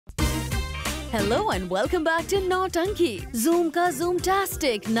Hello and welcome back to नौटंकी, Zoom का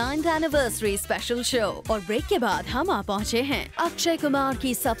Zoomtastic 9th anniversary special show. और break के बाद हम आ पहुँचे हैं अक्षय कुमार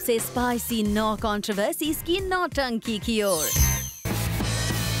की सबसे स्पाइसी 9 कंट्रोवर्सीज की नौटंकी की ओर।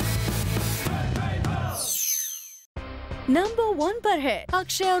 नंबर 1 पर है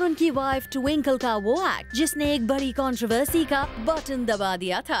अक्षय और उनकी वाइफ ट्विंकल का वो एक्ट जिसने एक बड़ी कंट्रोवर्सी का बटन दबा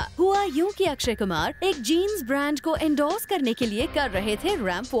दिया था। हुआ यूं कि अक्षय कुमार एक जीन्स ब्रांड को एंडोर्स करने के लिए कर रहे थे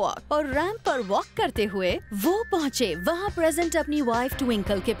रैंप वॉक, और रैंप पर वॉक करते हुए वो पहुंचे वहां प्रेजेंट अपनी वाइफ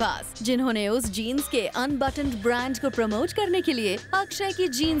ट्विंकल के पास, जिन्होंने उस जीन्स के अनबटन्ड ब्रांड को प्रमोट करने के लिए अक्षय की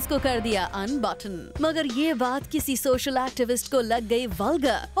जीन्स को कर दिया अनबटन। मगर ये बात किसी सोशल एक्टिविस्ट को लग गई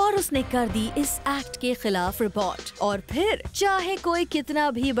वल्गर और उसने कर दी इस एक्ट के खिलाफ रिपोर्ट। और फिर चाहे कोई कितना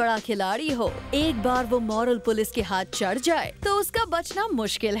भी बड़ा खिलाड़ी हो, एक बार वो मॉरल पुलिस के हाथ चढ़ जाए तो उसका बचना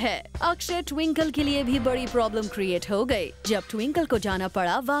मुश्किल है। अक्षय ट्विंकल के लिए भी बड़ी प्रॉब्लम क्रिएट हो गई जब ट्विंकल को जाना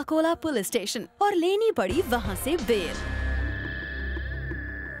पड़ा वाकोला पुलिस स्टेशन और लेनी पड़ी वहाँ से बेल।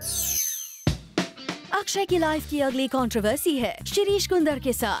 अक्षय की लाइफ की अगली कंट्रोवर्सी है शिरीष कुंदर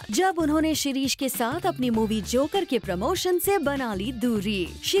के साथ, जब उन्होंने शिरीष के साथ अपनी मूवी जोकर के प्रमोशन से बना ली दूरी।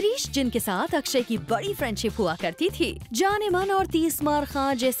 शिरीष, जिनके साथ अक्षय की बड़ी फ्रेंडशिप हुआ करती थी, जाने मन और 30 मार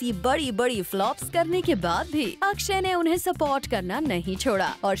खां जैसी बड़ी बड़ी फ्लॉप्स करने के बाद भी अक्षय ने उन्हें सपोर्ट करना नहीं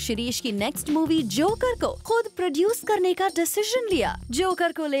छोड़ा और शिरीष की नेक्स्ट मूवी जोकर को खुद प्रोड्यूस करने का डिसीजन लिया।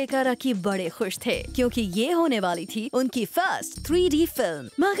 जोकर को लेकर अकी बड़े खुश थे क्योंकि ये होने वाली थी उनकी फर्स्ट 3D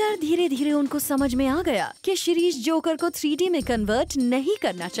फिल्म। मगर धीरे धीरे उनको समझ में आ गया कि शिरीष जोकर को 3D में कन्वर्ट नहीं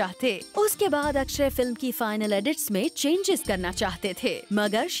करना चाहते। उसके बाद अक्षय फिल्म की फाइनल एडिट्स में चेंजेस करना चाहते थे,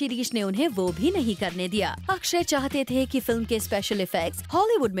 मगर शिरीष ने उन्हें वो भी नहीं करने दिया। अक्षय चाहते थे कि फिल्म के स्पेशल इफेक्ट्स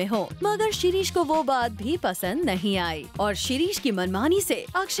हॉलीवुड में हो, मगर शिरीष को वो बात भी पसंद नहीं आई और शिरीष की मनमानी से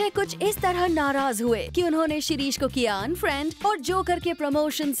अक्षय कुछ इस तरह नाराज हुए कि उन्होंने शिरीष को किया अनफ्रेंड और जोकर के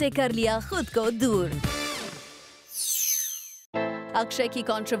प्रमोशन से कर लिया खुद को दूर। अक्षय की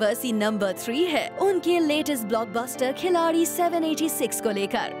कंट्रोवर्सी नंबर 3 है उनके लेटेस्ट ब्लॉकबस्टर खिलाड़ी 786 को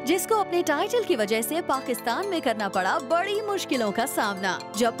लेकर, जिसको अपने टाइटल की वजह से पाकिस्तान में करना पड़ा बड़ी मुश्किलों का सामना।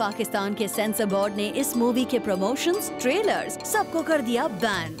 जब पाकिस्तान के सेंसर बोर्ड ने इस मूवी के प्रमोशंस, ट्रेलर्स सबको कर दिया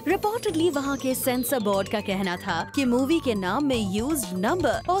बैन। रिपोर्टेडली वहां के सेंसर बोर्ड का कहना था कि मूवी के नाम में यूज्ड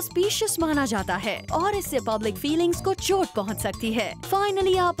नंबर ऑस्पिशियस माना जाता है और इससे पब्लिक फीलिंग्स को चोट पहुंच सकती है।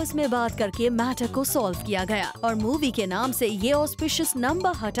 फाइनली आपस में बात करके मैटर को सॉल्व किया गया और मूवी के नाम से ये ऑस्पिशियस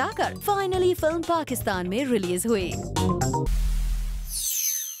नंबर हटाकर फाइनली फिल्म पाकिस्तान में रिलीज हुई।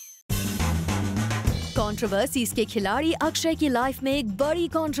 कंट्रोवर्सीज के खिलाड़ी अक्षय की लाइफ में एक बड़ी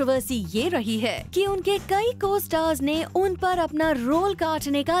कंट्रोवर्सी ये रही है कि उनके कई को स्टार्स ने उन पर अपना रोल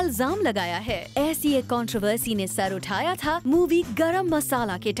काटने का इल्जाम लगाया है। ऐसी एक कंट्रोवर्सी ने सर उठाया था मूवी गरम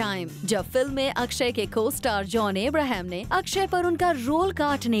मसाला के टाइम, जब फिल्म में अक्षय के को स्टार जॉन अब्राहम ने अक्षय पर उनका रोल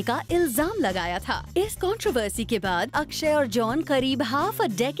काटने का इल्जाम लगाया था। इस कंट्रोवर्सी के बाद अक्षय और जॉन करीब हाफ अ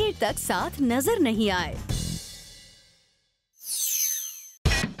डेकेड तक साथ नजर नहीं आए।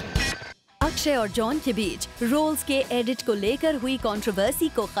 अक्षय और जॉन के बीच रोल्स के एडिट को लेकर हुई कंट्रोवर्सी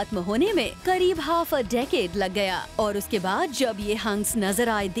को खत्म होने में करीब हाफ अ डेकेड लग गया और उसके बाद जब ये हंग्स नजर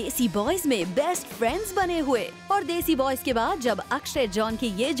आए देसी बॉयज में बेस्ट फ्रेंड्स बने हुए और देसी बॉयज के बाद जब अक्षय जॉन की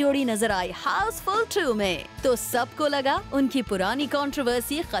ये जोड़ी नजर आई हाउसफुल 2 में, तो सबको लगा उनकी पुरानी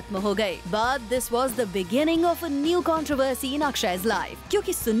कंट्रोवर्सी खत्म हो गई। But this was the beginning of a new controversy in अक्षय's life,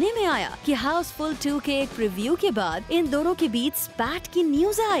 क्योंकि सुनने में आया कि हाउसफुल 2 के एक प्रीव्यू के बाद इन दोनों के बीच स्पैट की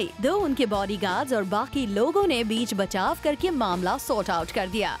न्यूज आई, दो उनके बॉडीगार्ड्स और बाकी लोगों ने बीच बचाव करके मामला सॉर्ट आउट कर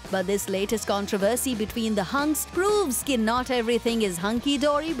दिया। But this latest controversy between the hunks proves कि not everything is hunky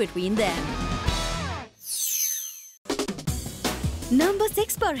dory between them. Number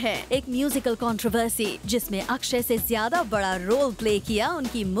 6 पर है एक म्यूजिकल कंट्रोवर्सी जिसमें अक्षय से ज्यादा बड़ा रोल प्ले किया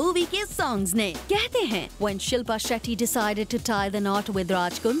उनकी मूवी के सॉन्ग्स ने। कहते हैं when Shilpa Shetty decided to tie the knot with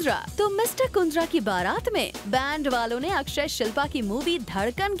Raj Kundra, तो मिस्टर कुंद्रा की बारात में बैंड वालों ने अक्षय शिल्पा की मूवी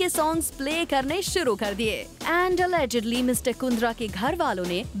धड़कन के सॉन्ग्स प्ले करने शुरू कर दिए एंड allegedly मिस्टर कुंद्रा के घर वालों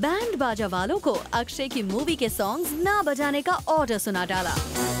ने बैंड बाजा वालों को अक्षय की मूवी के सॉन्ग्स ना बजाने का ऑर्डर सुना डाला।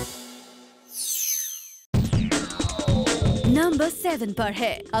 नंबर 7 पर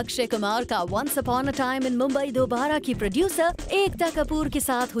है अक्षय कुमार का once upon a time in Mumbai दोबारा की प्रोड्यूसर एकता कपूर के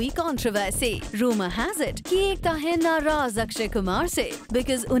साथ हुई कंट्रोवर्सी। रूमर हैज इट कि एकता है नाराज अक्षय कुमार से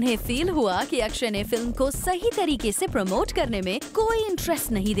बिकॉज उन्हें फील हुआ कि अक्षय ने फिल्म को सही तरीके से प्रमोट करने में कोई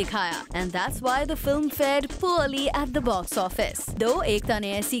इंटरेस्ट नहीं दिखाया and that's why the film फेयर्ड poorly at the box office. दो एकता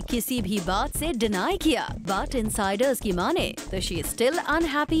ने ऐसी किसी भी बात से डिनाई किया, बट इनसाइडर्स की माने तो she is still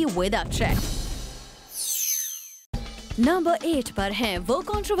unhappy with Akshay. Number 8 पर है वो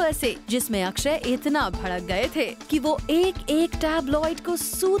कंट्रोवर्सी जिसमें अक्षय इतना भड़क गए थे कि वो एक टैबलॉइड को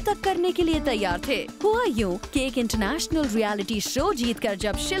सू तक करने के लिए तैयार थे। हुआ यूं कि एक इंटरनेशनल रियलिटी शो जीतकर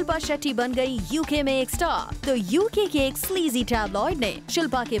जब शिल्पा शेट्टी बन गई यूके में एक स्टार, तो यूके के एक स्लीजी टैबलॉइड ने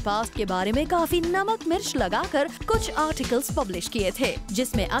शिल्पा के पास्ट के बारे में काफी नमक मिर्च लगाकर कुछ आर्टिकल्स पब्लिश किए थे,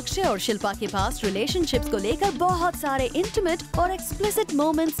 जिसमें अक्षय और शिल्पा के पास्ट रिलेशनशिप्स को लेकर बहुत सारे इंटीमेट और एक्सप्लिसिट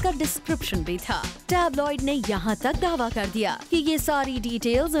मोमेंट्स का डिस्क्रिप्शन भी था। टैबलॉइड ने यहाँ तक दावा कर दिया कि ये सारी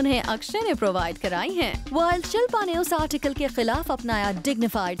डिटेल्स उन्हें अक्षय ने प्रोवाइड कराई हैं। वाइल शिल्पा ने उस आर्टिकल के खिलाफ अपनाया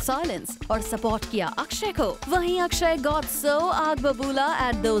डिग्निफाइड साइलेंस और सपोर्ट किया अक्षय को, वहीं अक्षय गॉट सो आग बबूला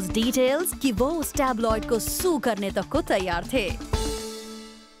एट दोज डिटेल्स कि वो उस टैबलॉइड को सू करने तक को तैयार थे।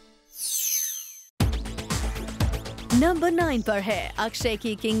 नंबर 9 पर है अक्षय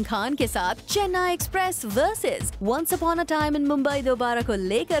की किंग खान के साथ Chennai express versus once upon a time in Mumbai दोबारा को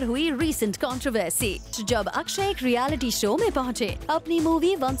लेकर हुई रीसेंट कंट्रोवर्सी। जब अक्षय एक रियलिटी शो में पहुंचे अपनी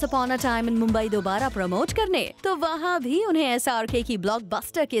movie once upon a time in Mumbai दोबारा प्रमोट करने, तो वहां भी उन्हें SRK की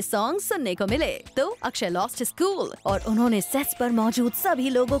ब्लॉकबस्टर के सॉन्ग सुनने को मिले। तो अक्षय लॉस्ट हिज कूल और उन्होंने सेट्स पर मौजूद सभी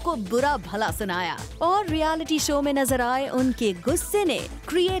लोगों को बुरा भला सुनाया और रियलिटी शो में नजर आए उनके गुस्से ने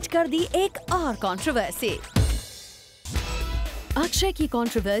क्रिएट कर दी एक और कंट्रोवर्सी। अक्षय की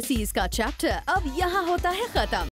कंट्रोवर्सीज का चैप्टर अब यहाँ होता है खत्म।